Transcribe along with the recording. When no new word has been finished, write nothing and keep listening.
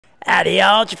Howdy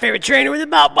y'all, it's your favorite trainer with a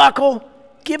belt buckle,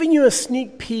 giving you a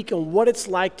sneak peek on what it's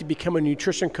like to become a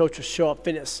nutrition coach with Show Up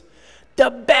Fitness. The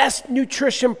best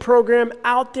nutrition program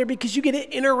out there because you get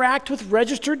to interact with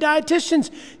registered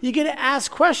dietitians. You get to ask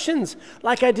questions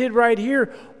like I did right here.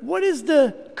 What is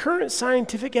the current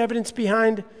scientific evidence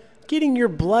behind getting your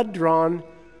blood drawn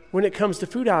when it comes to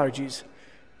food allergies?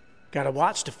 Got to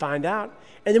watch to find out.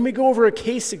 And then we go over a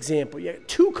case example. You have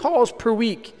 2 calls per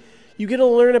week. You get to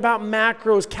learn about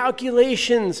macros,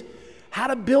 calculations, how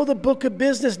to build a book of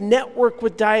business, network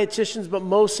with dietitians, but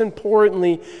most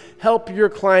importantly, help your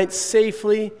clients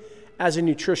safely as a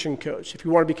nutrition coach. If you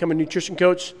want to become a nutrition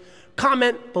coach,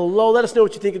 comment below. Let us know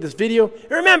what you think of this video.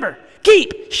 And remember,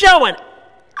 keep showing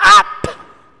up.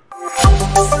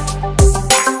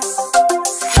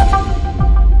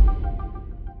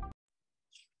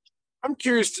 I'm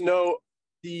curious to know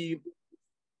the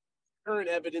current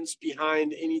evidence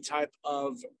behind any type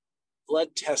of blood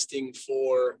testing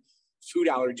for food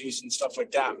allergies and stuff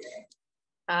like that.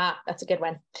 That's a good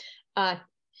one.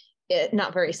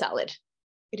 Not very solid.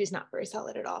 It is not very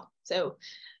solid at all. So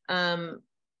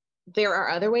there are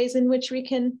other ways in which we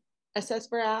can assess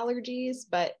for allergies,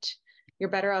 but you're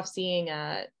better off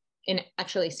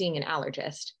actually seeing an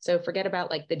allergist. So forget about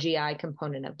like the GI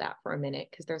component of that for a minute,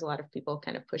 because there's a lot of people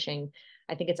kind of pushing,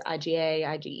 I think it's IgA,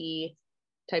 IgE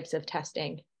types of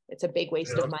testing. It's a big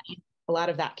waste of money. A lot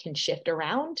of that can shift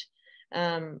around.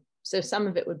 So some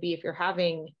of it would be if you're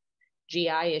having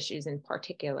GI issues in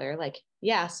particular, like,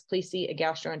 yes, please see a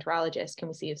gastroenterologist. Can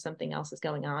we see if something else is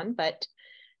going on? But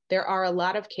there are a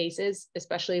lot of cases,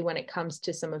 especially when it comes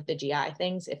to some of the GI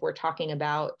things, if we're talking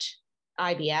about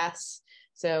IBS,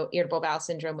 so irritable bowel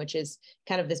syndrome, which is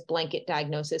kind of this blanket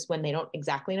diagnosis when they don't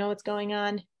exactly know what's going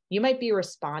on. You might be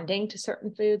responding to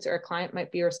certain foods, or a client might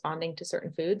be responding to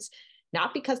certain foods,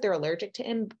 not because they're allergic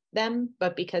to them,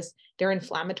 but because their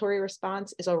inflammatory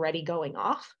response is already going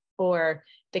off, or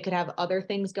they could have other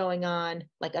things going on,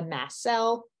 like a mast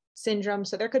cell syndrome.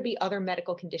 So there could be other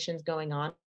medical conditions going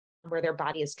on where their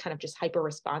body is kind of just hyper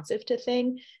responsive to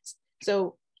things.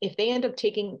 So if they end up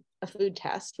taking a food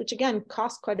test, which again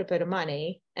costs quite a bit of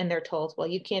money, and they're told, well,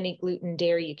 you can't eat gluten,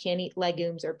 dairy, you can't eat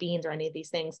legumes or beans or any of these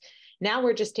things. Now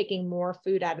we're just taking more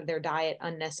food out of their diet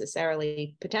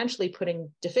unnecessarily, potentially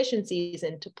putting deficiencies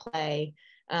into play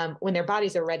when their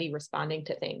body's already responding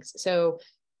to things. So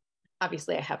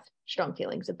obviously I have strong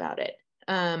feelings about it,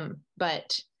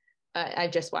 but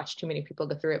I've just watched too many people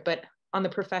go through it. But on the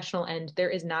professional end, there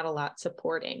is not a lot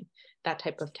supporting that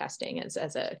type of testing as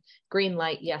a green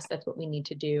light. Yes, that's what we need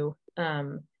to do.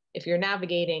 If you're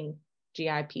navigating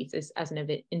GI pieces as an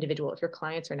individual, if your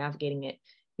clients are navigating it,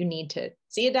 you need to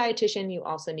see a dietitian. You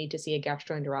also need to see a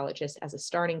gastroenterologist as a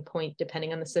starting point,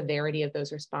 depending on the severity of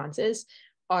those responses.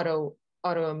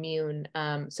 Autoimmune,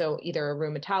 so either a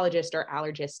rheumatologist or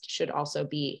allergist should also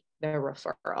be the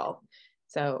referral.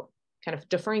 So kind of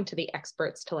deferring to the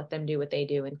experts to let them do what they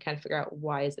do and kind of figure out,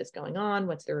 why is this going on?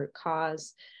 What's the root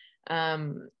cause?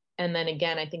 And then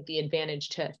again, I think the advantage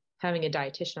to having a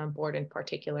dietitian on board in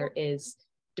particular is,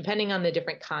 depending on the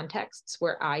different contexts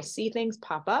where I see things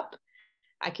pop up,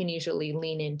 I can usually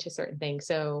lean into certain things.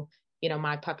 So,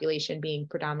 my population being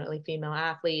predominantly female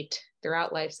athlete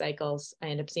throughout life cycles, I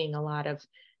end up seeing a lot of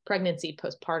pregnancy,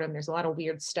 postpartum. There's a lot of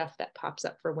weird stuff that pops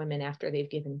up for women after they've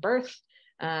given birth.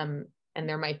 And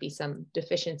there might be some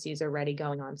deficiencies already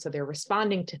going on. So they're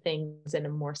responding to things in a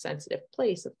more sensitive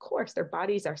place. Of course, their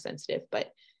bodies are sensitive,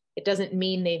 but it doesn't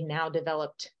mean they've now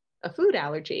developed a food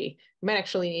allergy. You might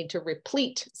actually need to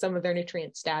replete some of their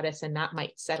nutrient status, and that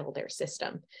might settle their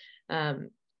system,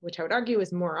 which I would argue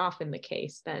is more often the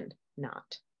case than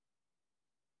not.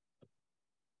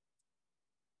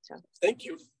 So thank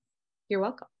you. You're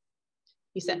welcome.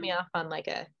 You set me off on like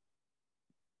a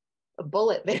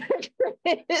bullet there.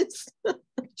 It's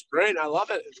great. I love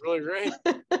it. It's really great.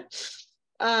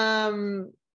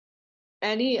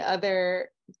 Any other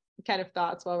kind of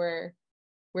thoughts while we're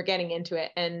getting into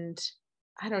it? And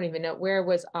I don't even know, where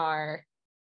was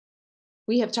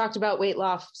we have talked about weight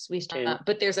loss,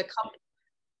 but there's a couple.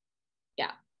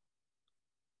 Yeah.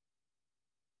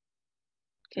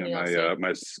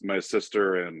 My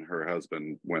sister and her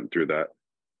husband went through that.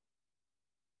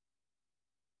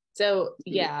 So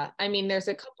yeah, I mean, there's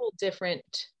a couple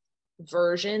different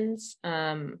versions.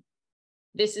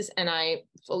 This is, and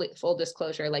full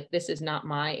disclosure, like, this is not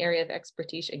my area of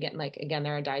expertise. Again,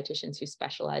 there are dietitians who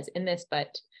specialize in this,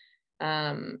 but,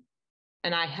 and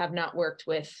I have not worked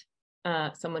with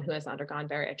someone who has undergone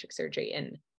bariatric surgery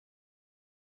in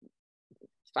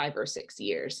 5 or 6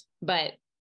 years, but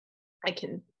I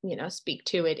can, speak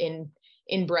to it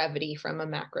in brevity from a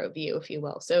macro view, if you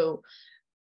will. So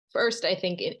first, I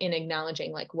think in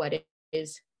acknowledging like what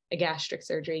is a gastric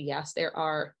surgery, yes, there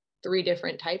are 3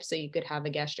 different types. So you could have a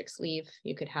gastric sleeve,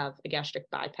 you could have a gastric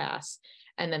bypass,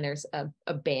 and then there's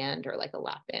a band or like a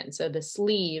lap band. So the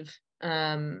sleeve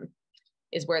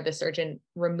is where the surgeon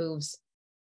removes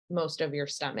most of your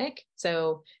stomach.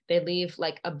 So they leave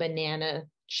like a banana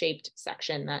shaped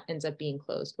section that ends up being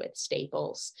closed with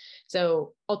staples.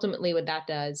 So ultimately what that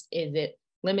does is it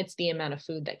limits the amount of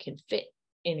food that can fit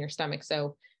in your stomach.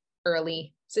 So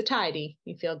early satiety,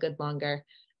 you feel good longer.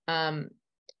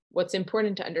 What's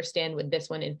important to understand with this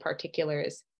one in particular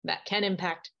is that can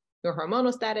impact your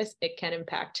hormonal status. It can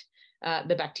impact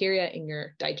the bacteria in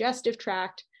your digestive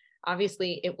tract.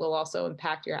 Obviously, it will also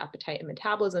impact your appetite and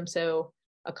metabolism. So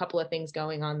a couple of things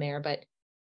going on there, but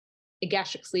a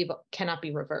gastric sleeve cannot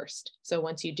be reversed. So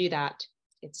once you do that,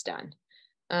 it's done.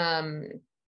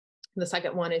 The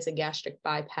second one is a gastric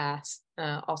bypass,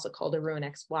 also called a Roux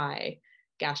XY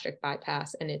gastric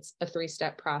bypass, and it's a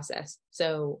 3-step process.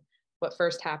 So what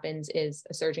first happens is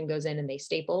a surgeon goes in and they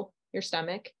staple your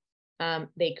stomach.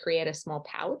 They create a small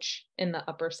pouch in the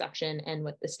upper section, and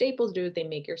what the staples do is they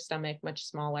make your stomach much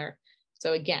smaller.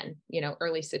 So again,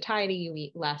 early satiety, you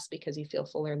eat less because you feel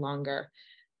fuller longer.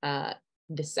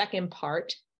 The second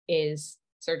part is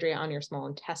surgery on your small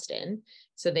intestine.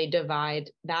 So they divide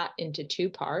that into 2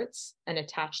 parts and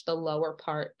attach the lower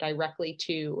part directly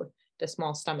to the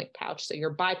small stomach pouch. So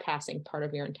you're bypassing part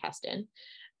of your intestine.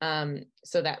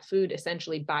 So that food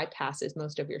essentially bypasses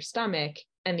most of your stomach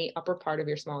and the upper part of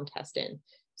your small intestine.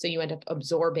 So you end up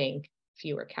absorbing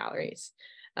fewer calories.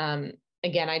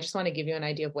 Again, I just want to give you an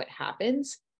idea of what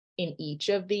happens in each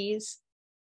of these,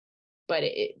 but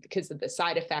because of the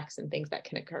side effects and things that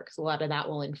can occur, because a lot of that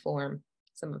will inform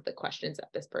some of the questions that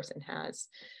this person has.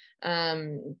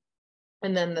 And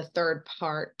then the third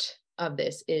part of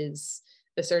this is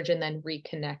the surgeon then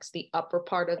reconnects the upper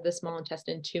part of the small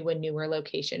intestine to a newer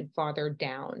location farther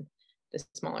down the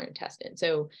smaller intestine.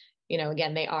 So,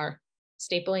 again, they are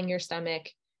stapling your stomach,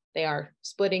 they are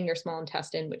splitting your small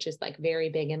intestine, which is like very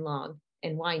big and long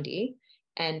and windy,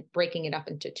 and breaking it up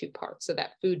into 2 parts so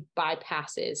that food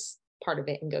bypasses part of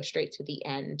it and goes straight to the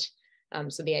end.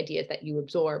 So the idea is that you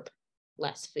absorb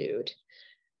less food.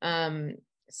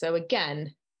 So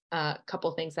again, a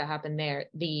couple things that happen there.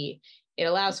 It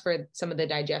allows for some of the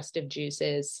digestive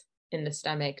juices in the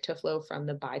stomach to flow from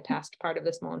the bypassed part of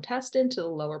the small intestine to the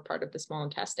lower part of the small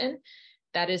intestine.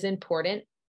 That is important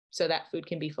so that food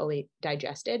can be fully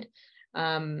digested.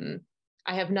 I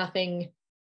have nothing,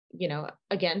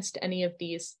 against any of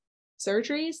these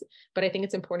surgeries, but I think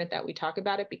it's important that we talk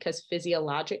about it because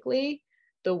physiologically,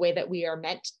 the way that we are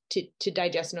meant to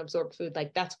digest and absorb food,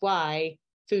 like that's why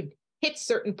food hits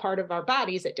certain part of our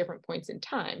bodies at different points in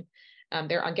time.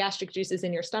 There are gastric juices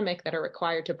in your stomach that are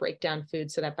required to break down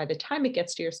food so that by the time it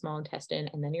gets to your small intestine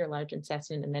and then your large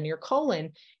intestine and then your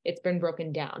colon, it's been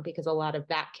broken down, because a lot of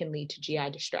that can lead to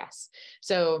GI distress.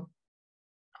 So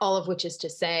all of which is to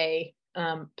say,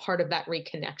 part of that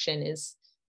reconnection is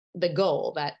the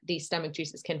goal, that these stomach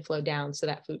juices can flow down so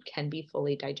that food can be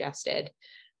fully digested.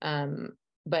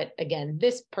 But again,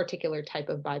 this particular type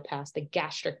of bypass, the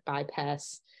gastric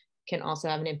bypass, can also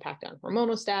have an impact on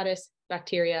hormonal status,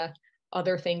 bacteria,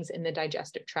 other things in the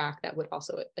digestive tract that would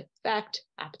also affect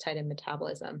appetite and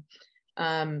metabolism.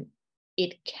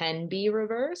 It can be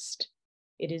reversed.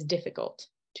 It is difficult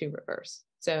to reverse.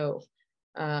 So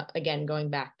again, going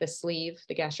back,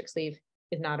 the gastric sleeve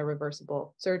is not a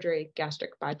reversible surgery.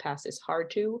 Gastric bypass is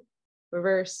hard to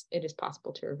reverse. It is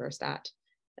possible to reverse that.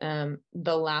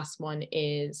 The last one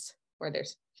is, or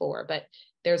there's 4, but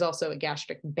there's also a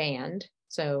gastric band.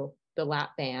 So the lap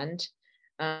band.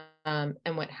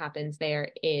 And what happens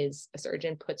there is a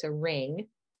surgeon puts a ring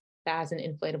that has an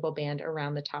inflatable band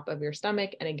around the top of your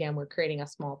stomach. And again, we're creating a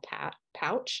small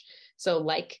pouch. So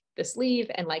like the sleeve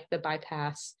and like the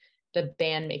bypass, the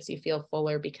band makes you feel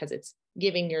fuller because it's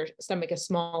giving your stomach a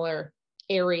smaller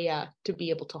area to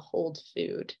be able to hold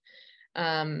food.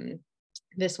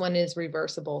 This one is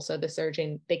reversible. So the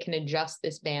surgeon, they can adjust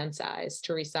this band size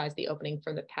to resize the opening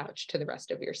from the pouch to the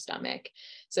rest of your stomach.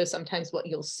 So sometimes what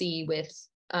you'll see with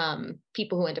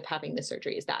people who end up having the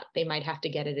surgery is that they might have to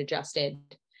get it adjusted.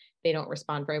 They don't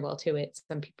respond very well to it.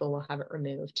 Some people will have it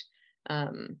removed.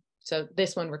 So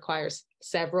this one requires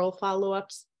several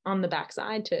follow-ups on the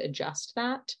backside to adjust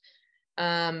that.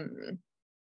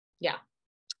 Yeah,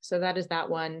 so that is that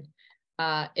one.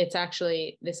 It's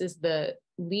actually, this is the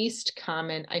least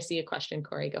common. I see a question,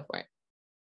 Corey, go for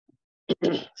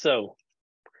it. So,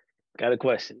 got a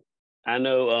question. I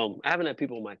know I haven't had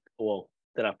people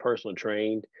that I've personally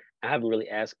trained. I haven't really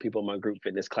asked people in my group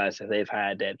fitness class if they've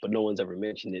had that, but no one's ever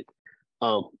mentioned it.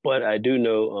 But I do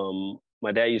know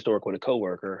my dad used to work with a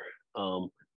coworker,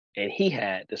 and he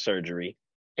had the surgery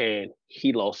and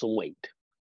he lost some weight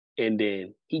and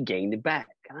then he gained it back.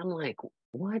 And I'm like,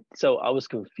 what? So I was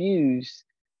confused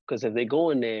because if they go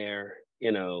in there,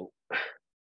 you know,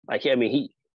 like I mean,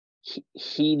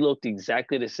 he looked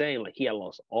exactly the same. Like he had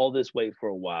lost all this weight for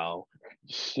a while.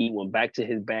 He went back to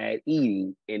his bad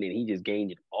eating, and then he just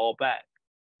gained it all back.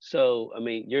 So I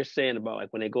mean, you're saying about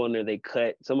like when they go in there, they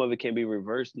cut. Some of it can be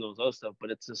reversed and those other stuff,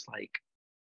 but it's just like,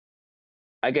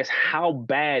 I guess, how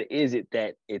bad is it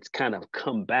that it's kind of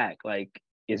come back? Like,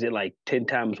 is it like 10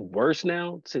 times worse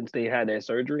now since they had that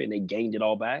surgery and they gained it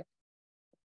all back?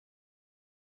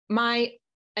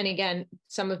 And again,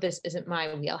 some of this isn't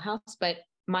my wheelhouse, but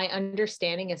my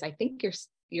understanding is I think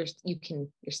your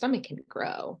stomach can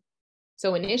grow.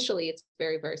 So initially it's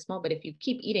very, very small, but if you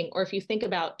keep eating, or if you think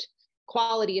about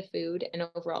quality of food and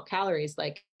overall calories,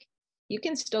 like you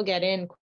can still get in